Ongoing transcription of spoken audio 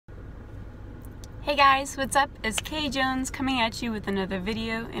Hey guys, what's up? It's Kjones coming at you with another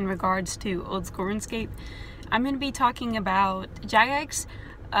video in regards to old school RuneScape. I'm going to be talking about Jagex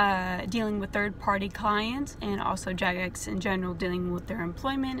dealing with third-party clients, and also Jagex in general dealing with their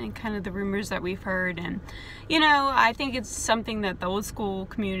employment and kind of the rumors that we've heard. And you know, I think it's something that the old school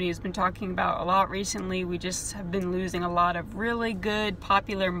community has been talking about a lot recently. We just have been losing a lot of really good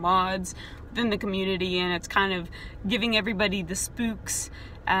popular mods within the community, and it's kind of giving everybody the spooks.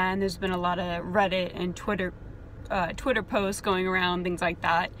 And there's been a lot of Reddit and Twitter posts going around, things like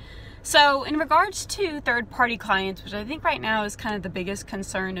that. So in regards to third-party clients, which I think right now is kind of the biggest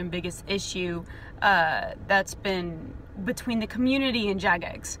concern and biggest issue that's been between the community and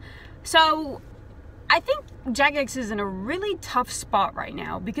Jagex. So I think Jagex is in a really tough spot right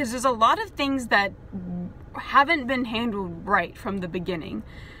now because there's a lot of things that haven't been handled right from the beginning.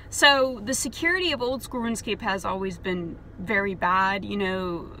 So the security of old school RuneScape has always been very bad. You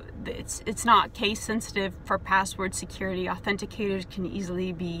know, it's not case sensitive for password security. Authenticators can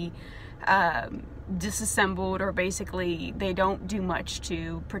easily be disassembled, or basically they don't do much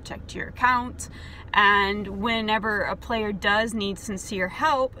to protect your account. And whenever a player does need sincere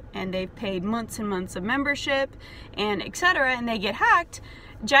help and they've paid months and months of membership and etc., and they get hacked,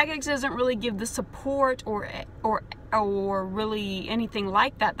 Jagex doesn't really give the support or really anything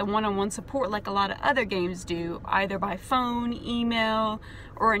like that, the one-on-one support like a lot of other games do, either by phone, email,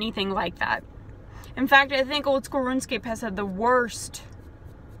 or anything like that. In fact, I think old school RuneScape has had the worst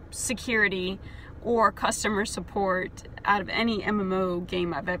security or customer support out of any MMO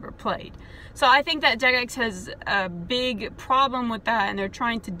game I've ever played. So I think that Jagex has a big problem with that, and they're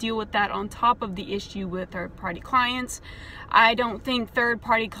trying to deal with that on top of the issue with third-party clients. I don't think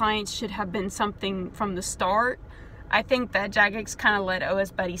third-party clients should have been something from the start. I think that Jagex kind of let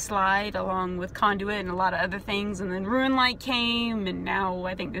OS Buddy slide along with Conduit and a lot of other things, and then RuneLite came, and now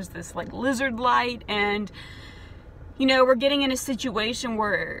I think there's this like Lizard Light, and you know, we're getting in a situation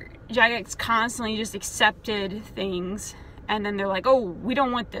where Jagex constantly just accepted things, and then they're like, oh, we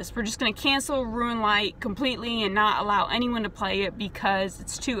don't want this. We're just going to cancel RuneLite completely and not allow anyone to play it because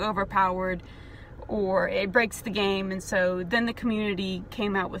it's too overpowered or it breaks the game. And so then the community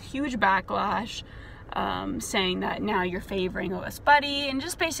came out with huge backlash, saying that now you're favoring OS Buddy, and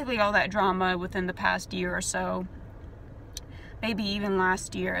just basically all that drama within the past year or so, maybe even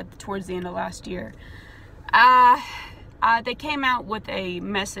last year, towards the end of last year. They came out with a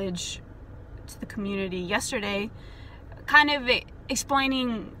message to the community yesterday, kind of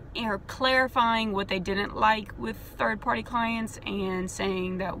explaining or clarifying what they didn't like with third-party clients, and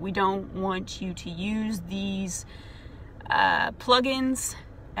saying that we don't want you to use these plugins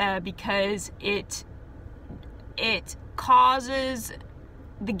because it causes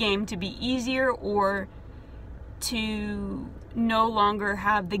the game to be easier or to no longer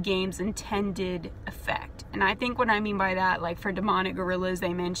have the game's intended effect. And I think what I mean by that, like for demonic gorillas,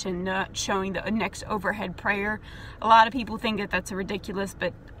 they mentioned not showing the next overhead prayer. A lot of people think that that's ridiculous,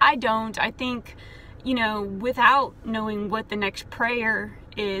 but I don't. I think, you know, without knowing what the next prayer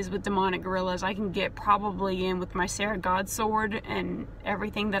is with demonic gorillas, I can get probably in with my Sarah God sword and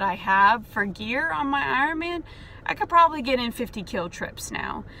everything that I have for gear on my Iron Man. I could probably get in 50 kill trips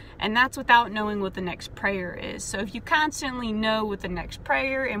now, and that's without knowing what the next prayer is. So if you constantly know what the next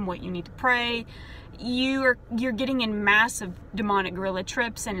prayer and what you need to pray, you're getting in massive demonic gorilla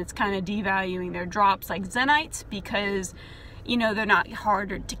trips, and it's kind of devaluing their drops like Zenites, because you know they're not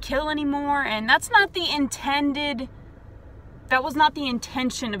harder to kill anymore, and that was not the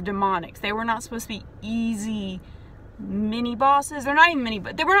intention of demonics. They were not supposed to be easy mini bosses. They're not even mini,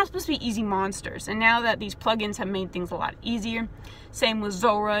 but they were not supposed to be easy monsters. And now that these plugins have made things a lot easier, same with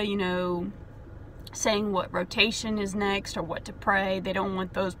Zora, you know, saying what rotation is next or what to pray, they don't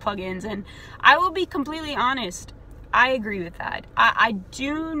want those plugins. And I will be completely honest, I agree with that. I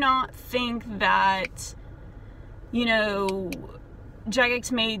do not think that, you know,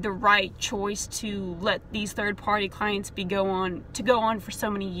 Jagex made the right choice to let these third-party clients go on for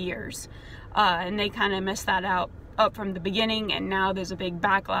so many years, and they kind of messed that up from the beginning, and now there's a big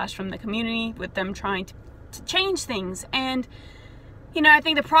backlash from the community with them trying to change things. And you know, I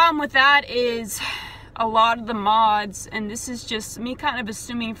think the problem with that is a lot of the mods, and this is just me kind of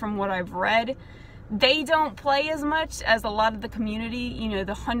assuming from what I've read, they don't play as much as a lot of the community. You know,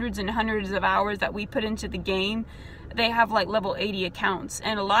 the hundreds and hundreds of hours that we put into the game, they have like level 80 accounts,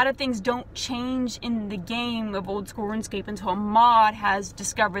 and a lot of things don't change in the game of old school RuneScape until a mod has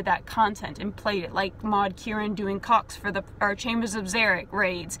discovered that content and played it. Like mod Kieran doing Cox for our Chambers of Xeric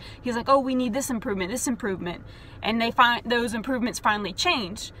raids. He's like, oh, we need this improvement, and they find those improvements finally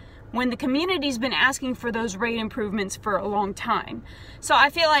change. when the community's been asking for those raid improvements for a long time. So I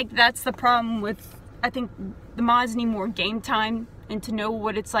feel like that's the problem with, I think the mods need more game time and to know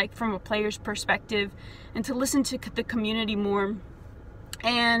what it's like from a player's perspective and to listen to the community more.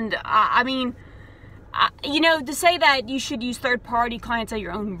 And I mean, you know, to say that you should use third-party clients at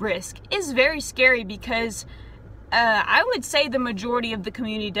your own risk is very scary, because I would say the majority of the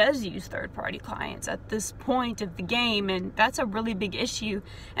community does use third-party clients at this point of the game, and that's a really big issue.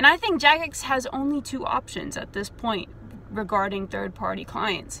 And I think Jagex has only 2 options at this point regarding third-party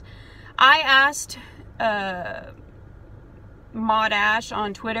clients. I asked Mod Ash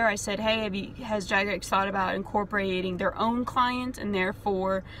on Twitter, I said, hey, has Jagex thought about incorporating their own client, and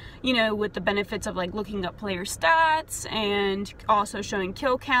therefore, you know, with the benefits of like looking up player stats and also showing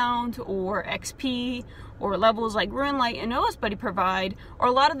kill count or XP or levels like RuneLite and OSBuddy provide, or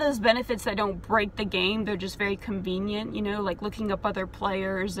a lot of those benefits that don't break the game, they're just very convenient, you know, like looking up other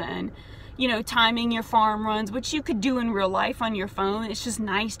players and, you know, timing your farm runs, which you could do in real life on your phone. It's just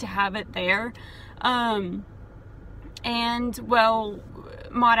nice to have it there. And well,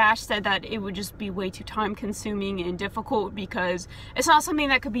 Mod Ash said that it would just be way too time consuming and difficult, because it's not something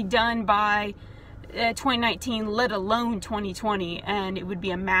that could be done by 2019, let alone 2020, and it would be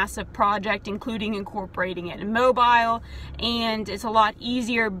a massive project, including incorporating it in mobile, and it's a lot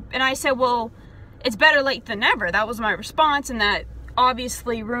easier. And I said, well, it's better late than never. That was my response, and that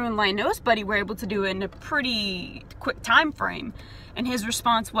obviously RuneLite and OSBuddy were able to do it in a pretty quick time frame. And his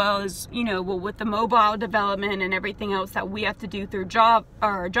response was, you know, well, with the mobile development and everything else that we have to do through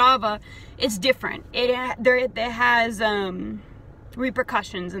Java, it's different. It has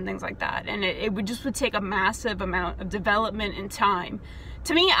repercussions and things like that, and it would take a massive amount of development and time.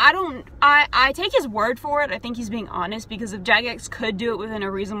 To me, I take his word for it. I think he's being honest, because if Jagex could do it within a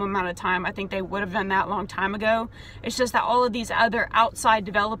reasonable amount of time, I think they would have done that a long time ago. It's just that all of these other outside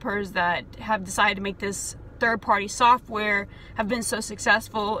developers that have decided to make this third-party software have been so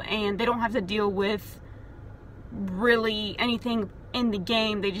successful, and they don't have to deal with really anything in the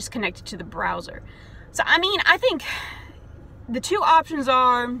game. They just connect it to the browser. So I mean, I think the 2 options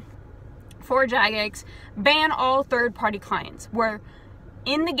are, for Jagex, ban all third-party clients, where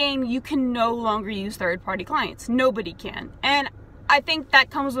in the game you can no longer use third-party clients. Nobody can. And I think that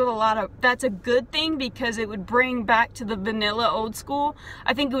comes with that's a good thing, because it would bring back to the vanilla old school.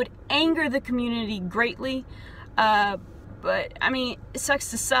 I think it would anger the community greatly. But I mean, it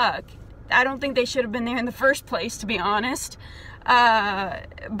sucks to suck. I don't think they should have been there in the first place, to be honest. But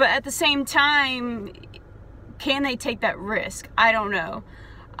at the same time, can they take that risk? I don't know.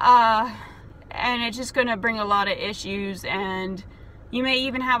 And it's just going to bring a lot of issues, and you may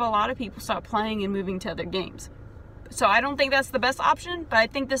even have a lot of people stop playing and moving to other games. So I don't think that's the best option, but I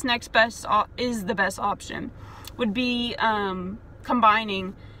think this next best is the best option. Would be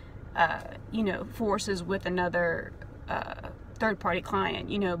combining, you know, forces with another third-party client.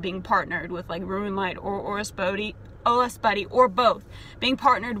 You know, being partnered with like RuneLite or OSBuddy, or both. Being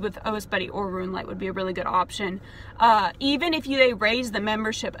partnered with OSBuddy or RuneLite would be a really good option. Even if they raise the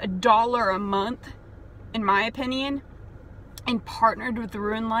membership $1 a month, in my opinion, and partnered with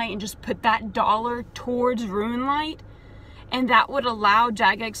RuneLite and just put that $1 towards RuneLite, and that would allow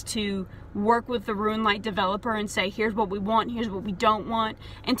Jagex to work with the RuneLite developer and say, here's what we want, here's what we don't want,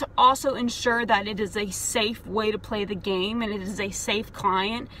 and to also ensure that it is a safe way to play the game, and it is a safe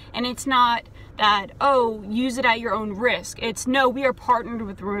client, and it's not that, oh, use it at your own risk. It's, no, we are partnered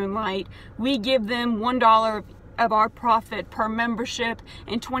with RuneLite, we give them $1 of our profit per membership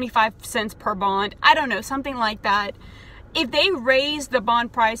and 25 cents per bond. I don't know, something like that. If they raise the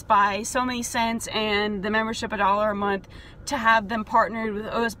bond price by so many cents and the membership $1 a month, to have them partnered with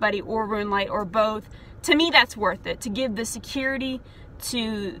OSBuddy or RuneLite or both, to me that's worth it. To give the security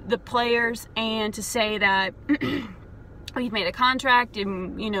to the players and to say that we've made a contract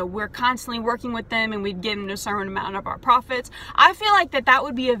and, you know, we're constantly working with them and we'd give them a certain amount of our profits. I feel like that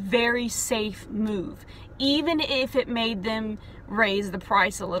would be a very safe move, even if it made them raise the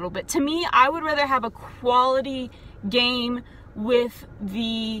price a little bit. To me, I would rather have a quality game with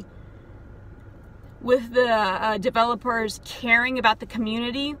the developers caring about the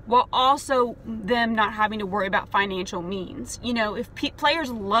community, while also them not having to worry about financial means. You know, if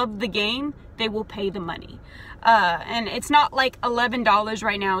players love the game, they will pay the money. And it's not like $11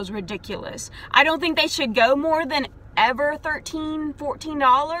 right now is ridiculous. I don't think they should go more than ever $13,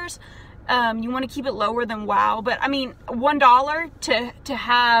 $14. You want to keep it lower than WoW, but I mean, $1 to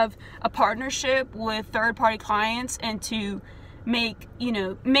have a partnership with third-party clients and to make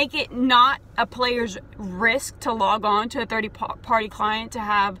it not a player's risk to log on to a third-party client to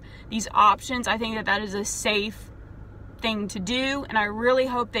have these options. I think that is a safe thing to do, and I really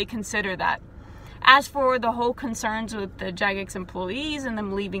hope they consider that. As for the whole concerns with the Jagex employees and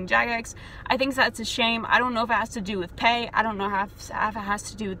them leaving Jagex, I think that's a shame. I don't know if it has to do with pay. I don't know if it has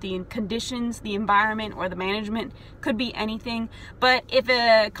to do with the conditions, the environment, or the management. Could be anything. But if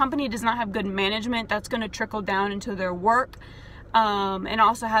a company does not have good management, that's going to trickle down into their work. And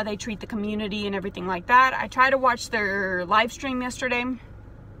also how they treat the community and everything like that. I tried to watch their live stream yesterday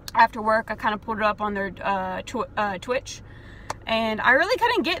after work. I kind of pulled it up on their Twitch. And I really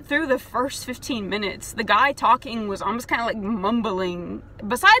couldn't get through the first 15 minutes. The guy talking was almost kind of like mumbling.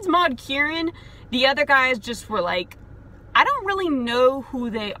 Besides Mod Kieran, the other guys just were like, I don't really know who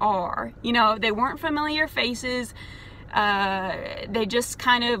they are. You know, they weren't familiar faces. They just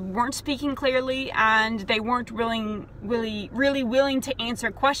kind of weren't speaking clearly, and they weren't really willing to answer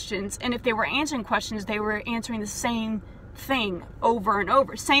questions. And if they were answering questions, they were answering the same thing over and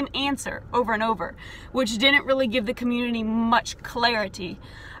over, same answer over and over, which didn't really give the community much clarity.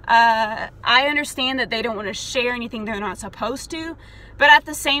 I understand that they don't want to share anything they're not supposed to, but at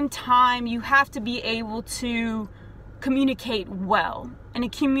the same time, you have to be able to communicate well, and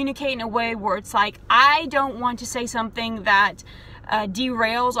to communicate in a way where it's like, I don't want to say something that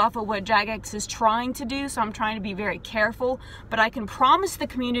derails off of what Jagex is trying to do, so I'm trying to be very careful, but I can promise the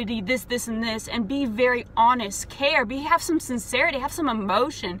community this, this, and this, and be very honest, have some sincerity, have some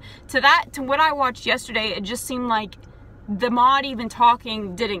emotion. To what I watched yesterday, it just seemed like the mod even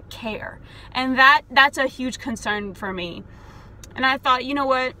talking didn't care, and that's a huge concern for me. And I thought, you know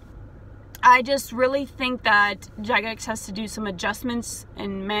what, I just really think that Jagex has to do some adjustments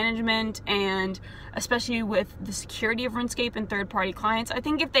in management, and especially with the security of RuneScape and third-party clients. I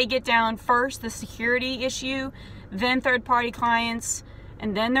think if they get down first the security issue, then third-party clients,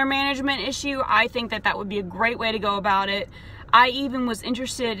 and then their management issue, I think that would be a great way to go about it. I even was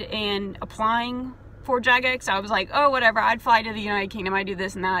interested in applying for Jagex. I was like, oh, whatever, I'd fly to the United Kingdom, I do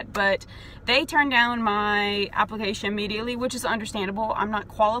this and that, but they turned down my application immediately, which is understandable. I'm not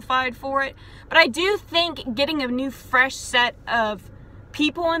qualified for it, but I do think getting a new fresh set of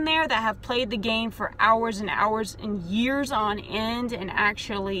people in there that have played the game for hours and hours and years on end and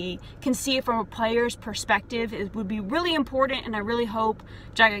actually can see it from a player's perspective would be really important, and I really hope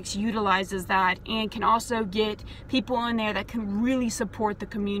Jagex utilizes that and can also get people in there that can really support the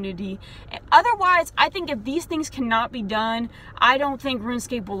community. Otherwise, I think if these things cannot be done, I don't think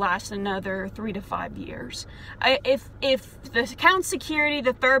RuneScape will last another 3 to 5 years. If the account security,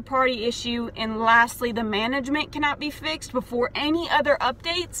 the third-party issue, and lastly the management cannot be fixed before any other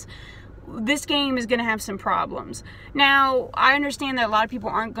updates, this game is going to have some problems. Now, I understand that a lot of people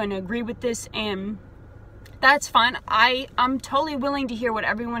aren't going to agree with this, and that's fine. I'm totally willing to hear what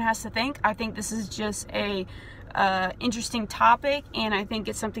everyone has to think. I think this is just a interesting topic, and I think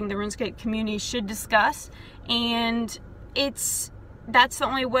it's something the RuneScape community should discuss, and that's the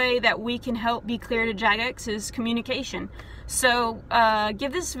only way that we can help be clear to Jagex is communication. So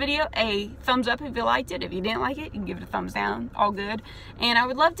give this video a thumbs up if you liked it. If you didn't like it, you can give it a thumbs down. All good. And I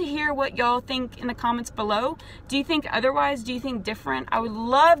would love to hear what y'all think in the comments below. Do you think otherwise? Do you think different? I would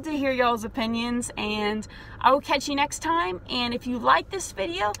love to hear y'all's opinions, and I will catch you next time. And if you like this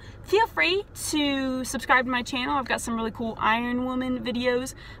video, feel free to subscribe to my channel. I've got some really cool Iron Woman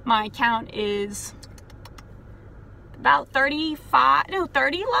videos. My account is about 30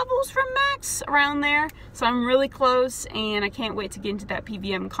 levels from max, around there, so I'm really close, and I can't wait to get into that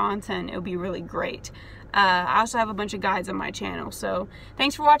PVM content. It'll be really great. I also have a bunch of guides on my channel, so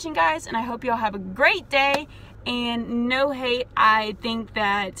thanks for watching, guys, and I hope y'all have a great day. And no hate, I think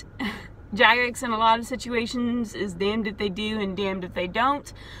that Jagex in a lot of situations is damned if they do and damned if they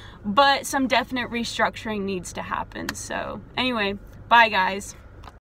don't, but some definite restructuring needs to happen. So anyway, bye guys.